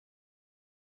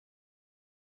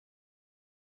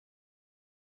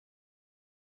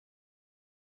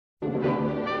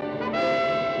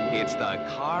It's the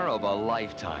car of a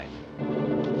lifetime.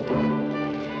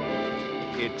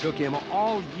 It took him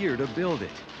all year to build it.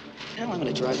 Now I'm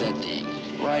gonna drive that thing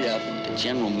right up to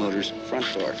General Motors' front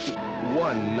door.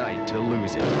 One night to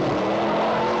lose it. Hey,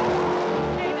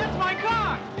 that's my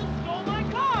car! You stole my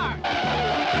car!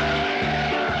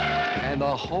 And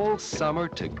the whole summer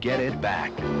to get it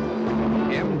back.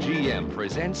 MGM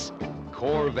presents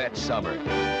Corvette Summer.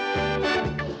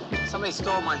 Somebody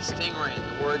stole my Stingray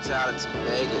and the word's out it's in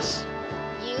Vegas.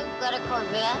 You got a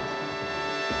Corvette?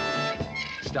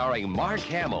 Starring Mark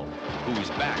Hamill, who's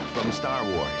back from Star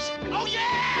Wars. Oh,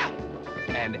 yeah!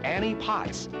 And Annie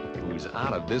Potts, who's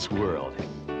out of this world.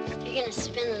 You're gonna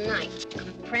spend the night.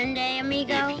 Comprende,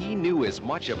 amigo? If he knew as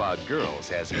much about girls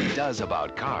as he does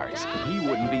about cars, he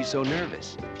wouldn't be so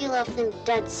nervous. Peel off them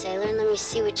duds, sailor, and let me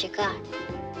see what you got.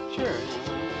 Sure.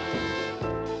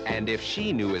 And if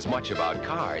she knew as much about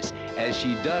cars as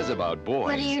she does about boys,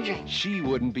 What do you drink? she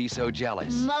wouldn't be so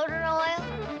jealous. Motor oil?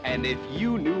 And if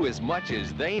you knew as much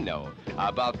as they know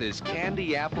about this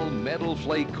candy apple metal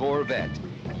flake Corvette,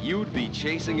 you'd be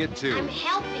chasing it too. I'm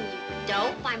helping you,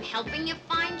 dope. I'm helping you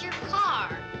find your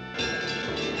car.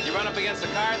 You run up against a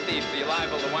car thief, you're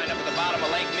liable to wind up at the bottom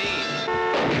of Lake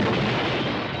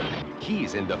Mead.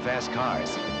 He's into fast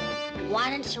cars. Why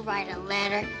don't you write a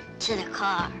letter to the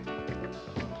car?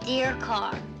 Dear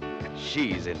car.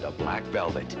 She's into black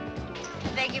velvet.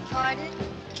 Beg your pardon?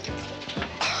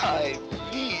 I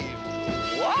mean,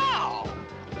 wow!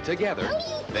 Together,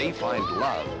 they find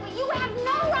love, You have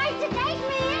no right to take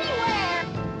me anywhere!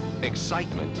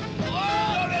 excitement,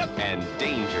 and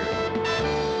danger.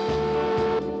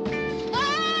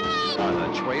 On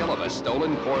the trail of a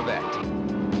stolen Corvette.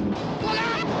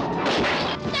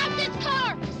 Stop this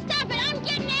car! Stop it! I'm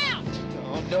getting out!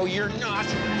 Oh, no, you're not.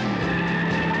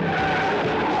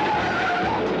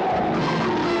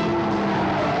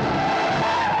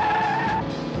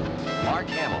 Mark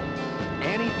Hamill,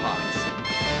 Annie Potts.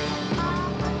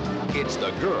 It's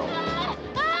the girl,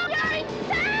 You're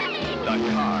insane!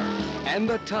 the car, and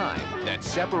the time that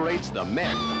separates the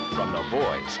men from the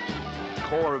boys.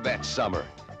 Corvette Summer,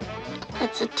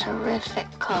 That's a terrific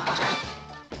car.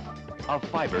 a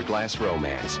fiberglass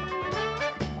romance.